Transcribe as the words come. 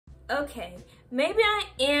Okay, maybe I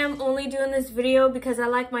am only doing this video because I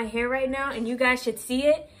like my hair right now and you guys should see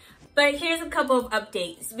it. But here's a couple of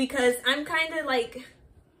updates because I'm kind of like,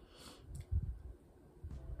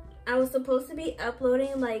 I was supposed to be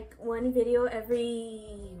uploading like one video every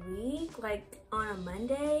week, like on a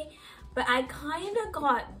Monday, but I kind of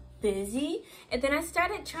got busy and then I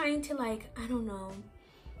started trying to like, I don't know,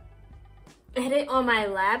 edit on my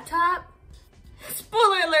laptop.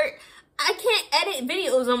 Spoiler alert, I can't edit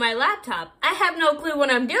videos on my laptop. I have no clue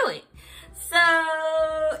what I'm doing. So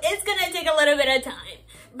it's gonna take a little bit of time.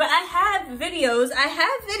 But I have videos.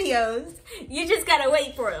 You just gotta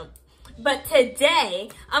wait for them. But today,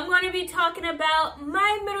 I'm gonna be talking about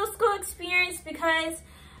my middle school experience because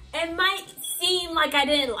it might seem like I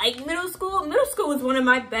didn't like middle school. Middle school was one of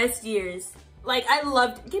my best years. Like, I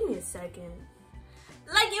loved, give me a second.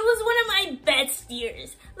 Like, it was one of my best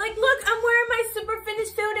years. Like, look, I'm wearing my Super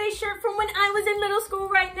Fitness Field Day shirt from when I was in middle school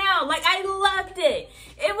right now. Like, I loved it.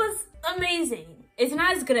 It was amazing. It's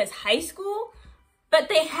not as good as high school, but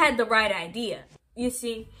they had the right idea, you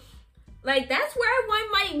see? Like, that's where I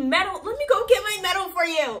won my medal. Let me go get my medal for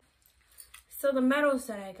you. So the medals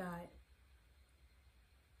that I got.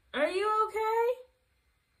 Are you okay?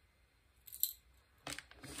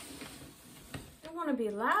 I want to be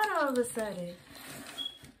loud all of a sudden.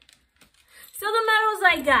 So the medals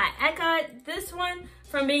I got this one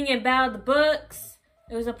from being in Battle of the Books.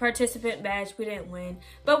 It was a participant badge. We didn't win,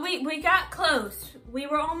 but we got close. We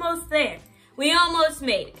were almost there. We almost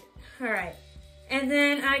made it. All right. And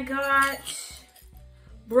then I got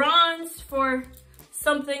bronze for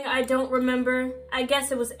something I don't remember. I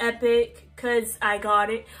guess it was epic because I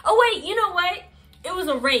got it. Oh wait, you know what? It was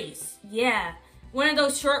a race. Yeah. One of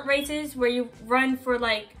those short races where you run for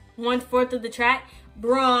like 1/4 of the track.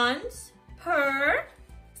 Bronze.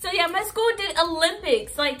 So yeah, my school did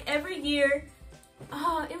Olympics like every year.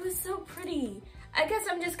 Oh, it was so pretty. I guess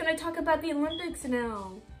I'm just gonna talk about the Olympics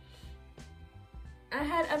now. I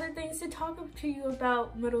had other things to talk to you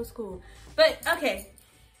about middle school. But, okay.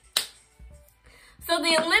 So,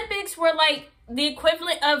 the Olympics were like the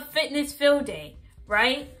equivalent of Fitness Field Day,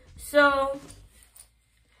 right? So,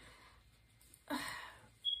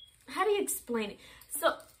 how do you explain it?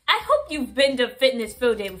 So, I hope you've been to Fitness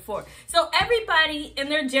Field Day before. So, everybody in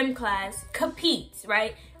their gym class competes,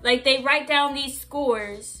 right? Like, they write down these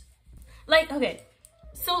scores. Like, okay.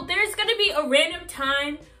 So, there's going to be a random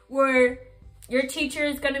time where your teacher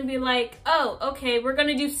is going to be like, oh, okay, we're going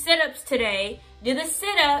to do sit-ups today. Do the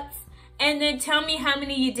sit-ups, and then tell me how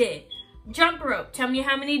many you did. Jump rope, tell me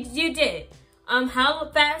how many you did. How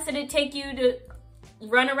fast did it take you to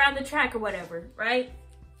run around the track or whatever, right?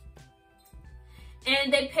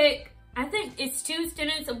 And they pick, I think it's 2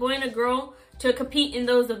 students, a boy and a girl, to compete in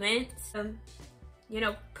those events. You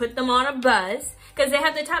know, put them on a bus, because they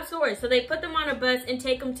have the top scores. So they put them on a bus and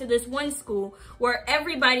take them to this one school where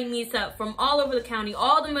everybody meets up from all over the county.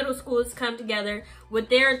 All the middle schools come together with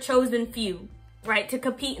their chosen few, right, to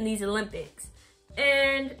compete in these Olympics.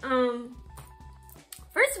 And,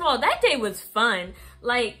 first of all, that day was fun.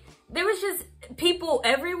 Like, there was just people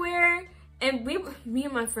everywhere. And me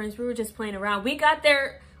and my friends, we were just playing around. We got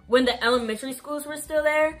there when the elementary schools were still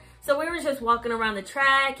there. So we were just walking around the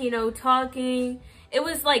track, you know, talking. It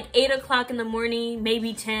was like 8 o'clock in the morning,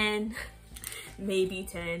 maybe 10. Maybe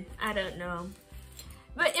 10, I don't know.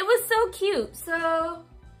 But it was so cute. So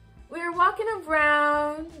we were walking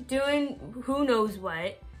around doing who knows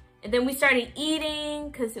what. And then we started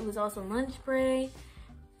eating because it was also lunch break.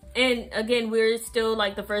 And again, we were still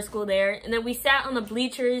like the first school there. And then we sat on the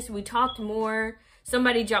bleachers, we talked more.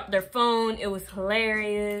 Somebody dropped their phone, it was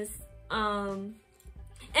hilarious. And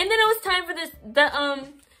then it was time for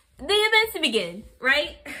the events to begin,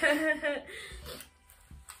 right?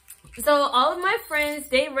 So all of my friends,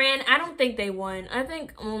 they ran. I don't think they won. I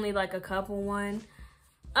think only like a couple won.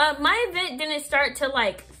 My event didn't start till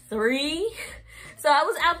like 3. So I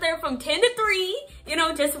was out there from 10 to 3, you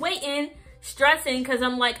know, just waiting, stressing because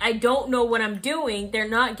I'm like, I don't know what I'm doing. They're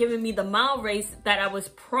not giving me the mile race that I was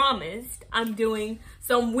promised. I'm doing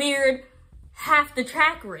some weird half the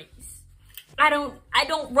track race. I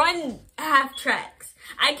don't run half tracks.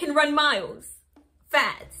 I can run miles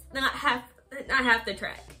fast, not half the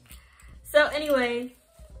track. So anyway,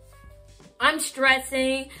 I'm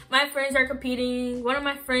stressing. My friends are competing. One of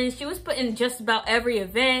my friends, she was put in just about every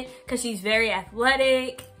event because she's very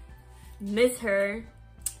athletic. Miss her.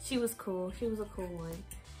 She was cool. She was a cool one.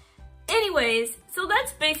 Anyways, so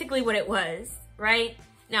that's basically what it was, right?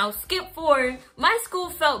 Now, skip forward. My school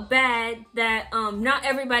felt bad that not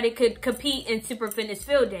everybody could compete in Super Fitness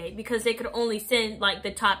Field Day because they could only send like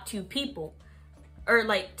the top 2 people, or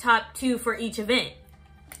like top 2 for each event.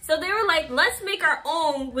 So So they were like, let's make our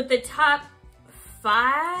own with the top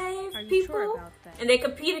 5 people. Sure about that? And they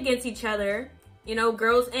compete against each other, you know,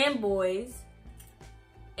 girls and boys.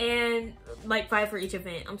 And like 5 for each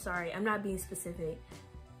event. I'm sorry, I'm not being specific.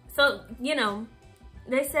 So, you know,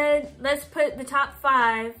 they said, let's put the top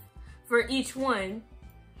 5 for each one.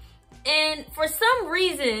 And for some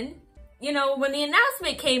reason, you know, when the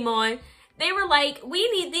announcement came on, they were like,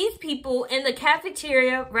 we need these people in the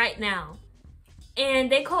cafeteria right now.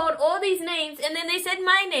 And they called all these names, and then they said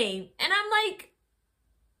my name. And I'm like,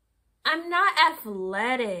 I'm not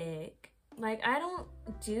athletic. Like, I don't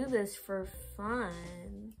do this for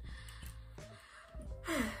fun.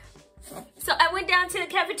 So I went down to the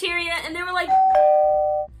cafeteria, and they were like,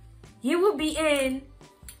 you will be in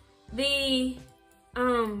the,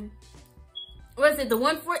 what is it,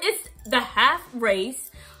 it's the half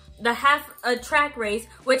race, the half track race,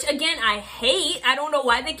 which again, I hate. I don't know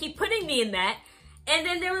why they keep putting me in that. And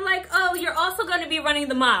then they were like, oh, you're also going to be running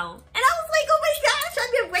the mile. And I was like, oh my gosh,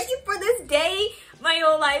 I've been waiting for this day my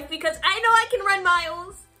whole life because I know I can run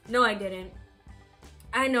miles. No, I didn't.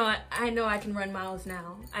 I know I can run miles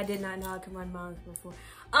now. I did not know I could run miles before.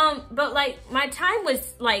 But like my time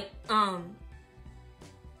was like, my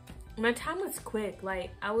time was quick.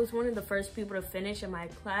 Like I was one of the first people to finish in my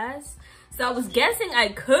class. So I was guessing I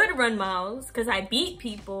could run miles because I beat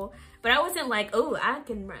people, but I wasn't like, oh, I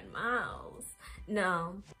can run miles.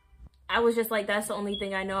 No, I was just like, that's the only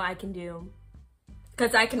thing I know I can do.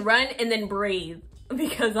 Because I can run and then breathe.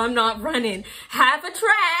 Because I'm not running half a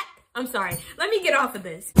track. I'm sorry. Let me get off of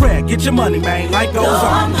this. Fred, get your money, man. Life goes on.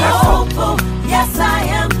 I'm hopeful. Yes, I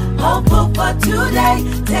am hopeful for today.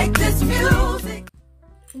 Take this music.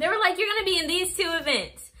 They were like, you're going to be in these 2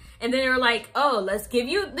 events. And then they were like, oh, let's give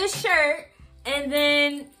you this shirt. And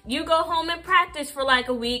then you go home and practice for like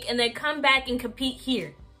a week. And then come back and compete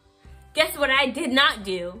here. Guess what I did not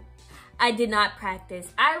do? I did not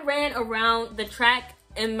practice. I ran around the track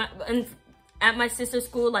at my sister's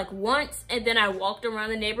school like once, and then I walked around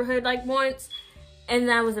the neighborhood like once, and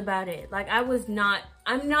that was about it. Like I'm not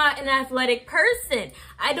an athletic person.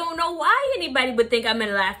 I don't know why anybody would think I'm an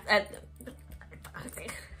I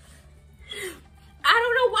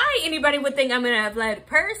don't know why anybody would think I'm an athletic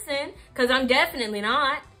person, because I'm definitely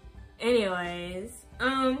not. Anyways,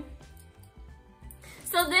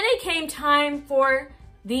 so then it came time for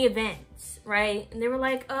the events, right? And they were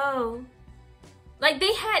like, oh, like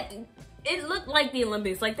they had, it looked like the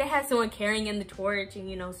Olympics. Like they had someone carrying in the torch and,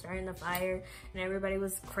 you know, starting the fire, and everybody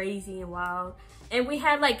was crazy and wild. And we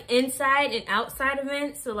had like inside and outside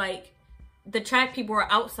events. So like the track people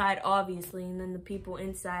were outside, obviously. And then the people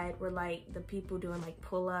inside were like the people doing like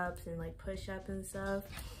pull-ups and like push-ups and stuff.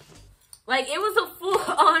 Like it was a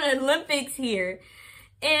full-on Olympics here.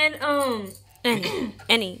 And,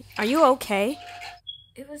 Annie, are you okay?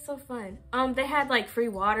 it was so fun. They had like free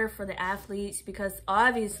water for the athletes because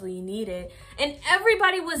obviously you need it. And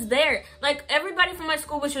everybody was there. Like everybody from my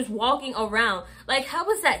school was just walking around. Like how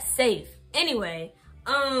was that safe? Anyway,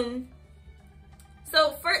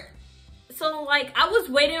 so like I was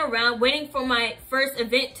waiting around, waiting for my first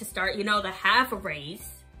event to start, you know, the half a race.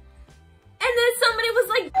 And then somebody was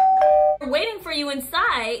like, waiting for you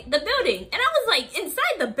inside the building. And I was like,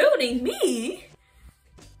 inside the building? Me?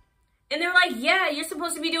 And they were like, yeah, you're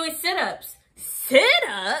supposed to be doing sit-ups.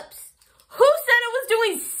 Sit-ups? Who said I was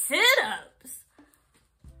doing sit-ups?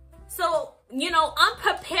 So, you know, I'm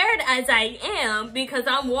prepared as I am because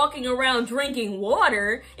I'm walking around drinking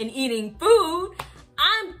water and eating food.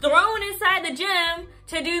 I'm thrown inside the gym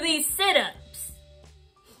to do these sit-ups.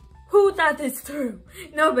 Who thought this through?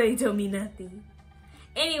 Nobody told me nothing.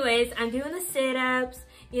 Anyways, I'm doing the sit-ups,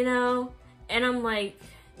 you know, and I'm like,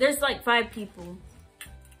 there's like 5 people.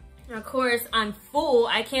 And of course, I'm full.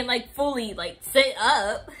 I can't like fully like sit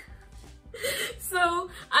up. So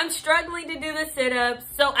I'm struggling to do the sit-ups.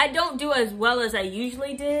 So I don't do as well as I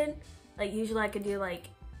usually did. Like usually I could do like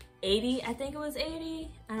 80. I think it was 80.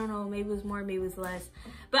 I don't know. Maybe it was more, maybe it was less.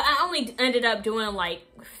 But I only ended up doing like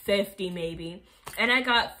 50 maybe. And I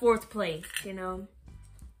got 4th place, you know.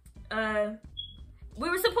 We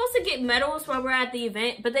were supposed to get medals while we're at the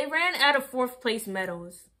event, but they ran out of 4th place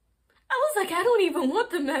medals. I was like, I don't even want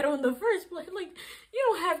the medal in the first place. Like, you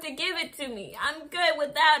don't have to give it to me. I'm good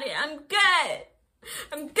without it. I'm good.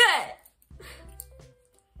 I'm good.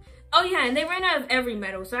 Oh yeah, and they ran out of every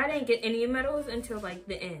medal, so I didn't get any medals until like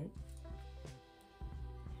the end.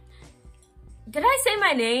 Did I say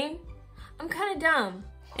my name? I'm kind of dumb.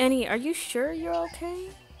 Annie, are you sure you're okay?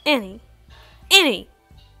 Annie,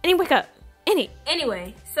 wake up. Annie.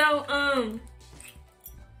 Anyway, so,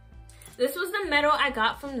 this was the medal I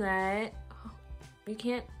got from that. You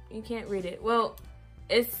can't read it. Well,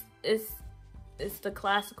 it's the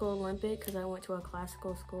classical Olympic because I went to a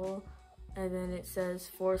classical school. And then it says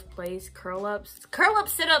 4th place, curl-ups.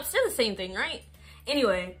 Curl-ups, sit-ups, they're the same thing, right?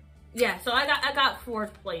 Anyway, yeah, so I got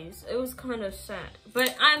 4th place. It was kind of sad,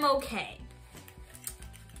 but I'm okay.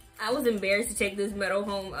 I was embarrassed to take this medal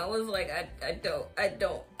home. I was like, I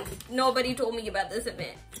don't. Nobody told me about this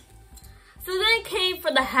event. So then it came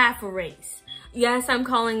for the half a race. Yes, I'm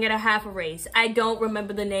calling it a half a race. I don't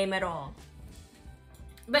remember the name at all.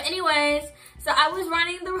 But anyways, so I was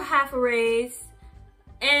running the half a race.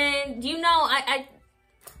 And you know,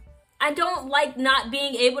 I don't like not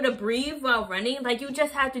being able to breathe while running. Like, you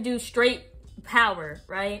just have to do straight power,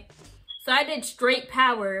 right? So I did straight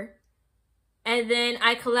power, and then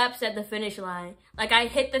I collapsed at the finish line. Like, I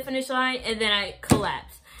hit the finish line, and then I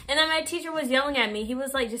collapsed. And then my teacher was yelling at me. He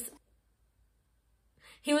was like,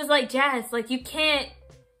 Jazz, like, you can't,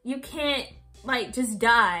 like, just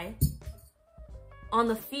die on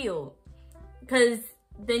the field. Because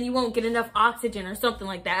then you won't get enough oxygen or something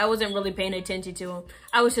like that. I wasn't really paying attention to him.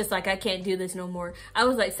 I was just like, I can't do this no more. I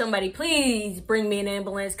was like, somebody please bring me an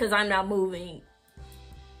ambulance because I'm not moving.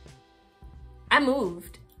 I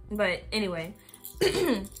moved, but anyway.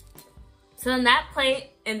 So in that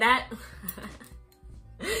in that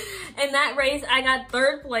race, I got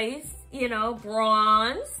 3rd place, you know,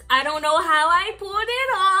 bronze. I don't know how I pulled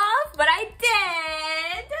it off, but I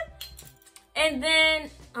did. And then,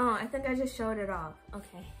 oh, I think I just showed it off.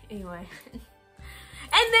 Okay, anyway. And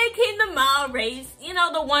then came the mile race. You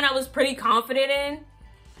know, the one I was pretty confident in.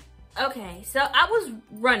 Okay, so I was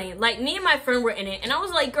running. Like, me and my friend were in it. And I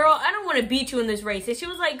was like, girl, I don't want to beat you in this race. And she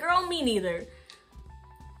was like, girl, me neither.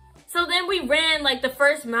 So then we ran, like, the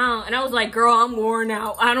first mile. And I was like, girl, I'm worn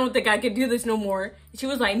out. I don't think I can do this no more. And she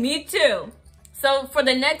was like, me too. So for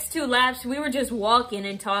the next 2 laps, we were just walking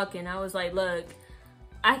and talking. I was like, look,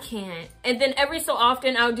 I can't. And then every so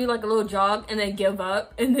often, I would do like a little jog and then give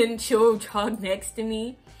up. And then she'll jog next to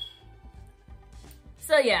me.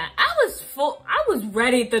 So yeah, I was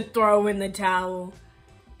ready to throw in the towel.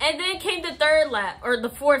 And then came the 3rd lap, or the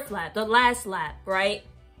 4th lap, the last lap, right?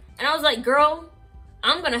 And I was like, girl,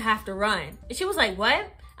 I'm gonna have to run. And she was like,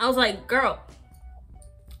 what? I was like, girl,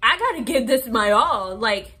 I gotta give this my all.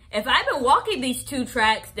 Like, if I've been walking these 2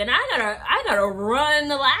 tracks, then I gotta run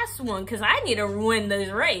the last one because I need to win this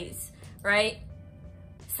race, right?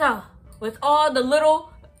 So, with all the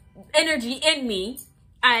little energy in me,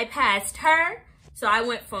 I passed her. So I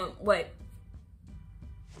went from, what?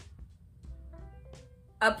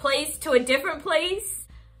 A place to a different place.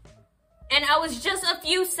 And I was just a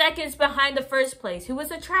few seconds behind the 1st place, who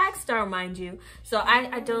was a track star, mind you. So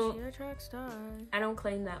I don't, You're a track star. I don't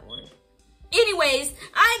claim that one. Anyways,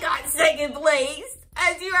 I got 2nd place,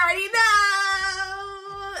 as you already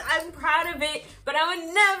know. I'm proud of it, but I would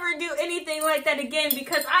never do anything like that again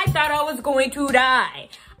because I thought I was going to die.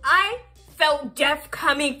 I felt death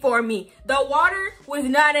coming for me. The water was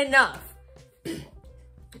not enough.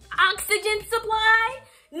 Oxygen supply,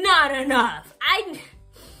 not enough. I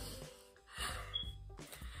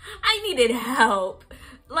needed help.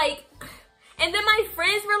 Like, and then my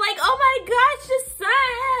friends were like, oh my gosh,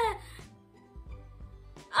 Josiah.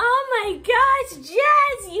 Oh my gosh,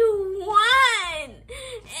 Jazz, you won!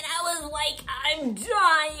 And I was like, I'm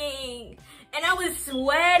dying. And I was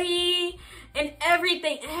sweaty and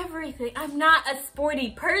everything. I'm not a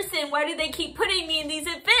sporty person. Why do they keep putting me in these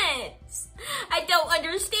events? I don't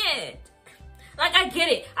understand. Like, I get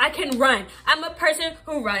it. I can run. I'm a person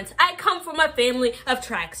who runs. I come from a family of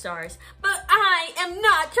track stars. But I am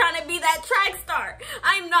not trying to be that track star.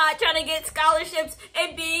 I'm not trying to get scholarships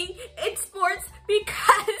and being in sports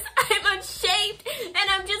because I'm unshaped and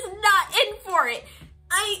I'm just not in for it.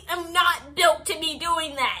 I am not built to be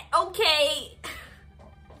doing that, okay?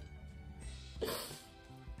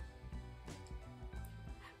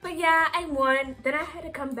 But yeah, I won. Then I had to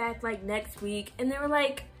come back like next week and they were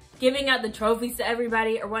like giving out the trophies to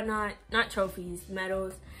everybody or whatnot. Not trophies,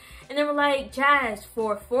 medals. And they were like, Jazz,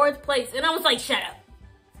 for 4th place. And I was like, shut up.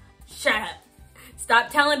 Shut up.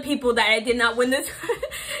 Stop telling people that I did not win this.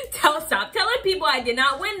 Stop telling people I did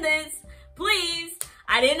not win this. Please.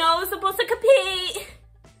 I didn't know I was supposed to compete.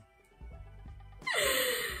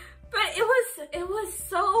 But it was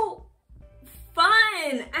so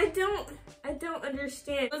fun. I don't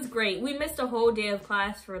understand. It was great. We missed a whole day of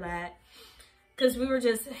class for that. Because we were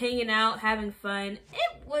just hanging out, having fun.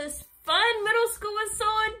 It was fun. Middle school was so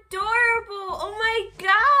adorable. Oh my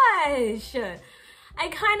gosh. I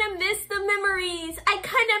kind of miss the memories. I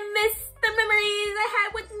kind of miss the memories I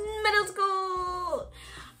had with middle school.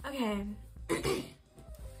 Okay.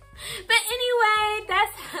 But anyway,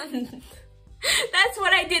 That's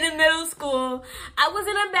what I did in middle school. I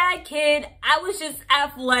wasn't a bad kid. I was just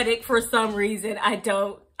athletic for some reason. I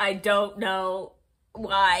don't know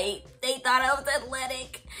why they thought I was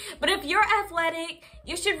athletic. But if you're athletic,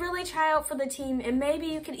 you should really try out for the team, and maybe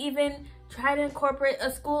you could even try to incorporate a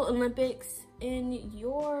school Olympics in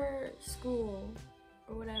your school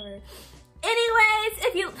or whatever.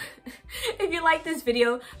 Anyways, if you like this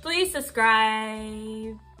video, please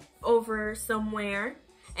subscribe over somewhere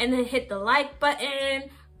and then hit the like button.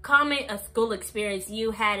 Comment a school experience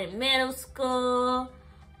you had in middle school.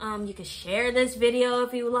 You can share this video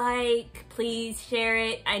if you like. Please share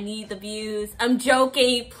it. I need the views. I'm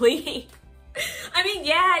joking, please. I mean,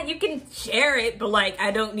 yeah, you can share it, but like, I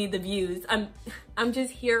don't need the views. I'm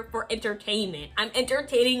just here for entertainment. I'm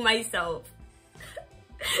entertaining myself.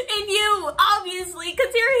 And you, obviously,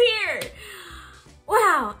 because you're here.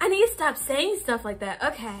 Wow, I need to stop saying stuff like that.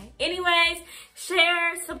 Okay. Anyways,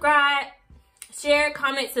 share, subscribe, share,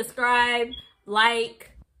 comment, subscribe, like.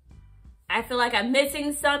 I feel like I'm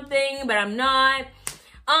missing something, but I'm not.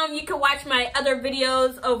 You can watch my other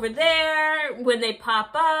videos over there when they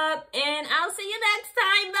pop up, and I'll see you next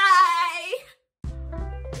time. Bye.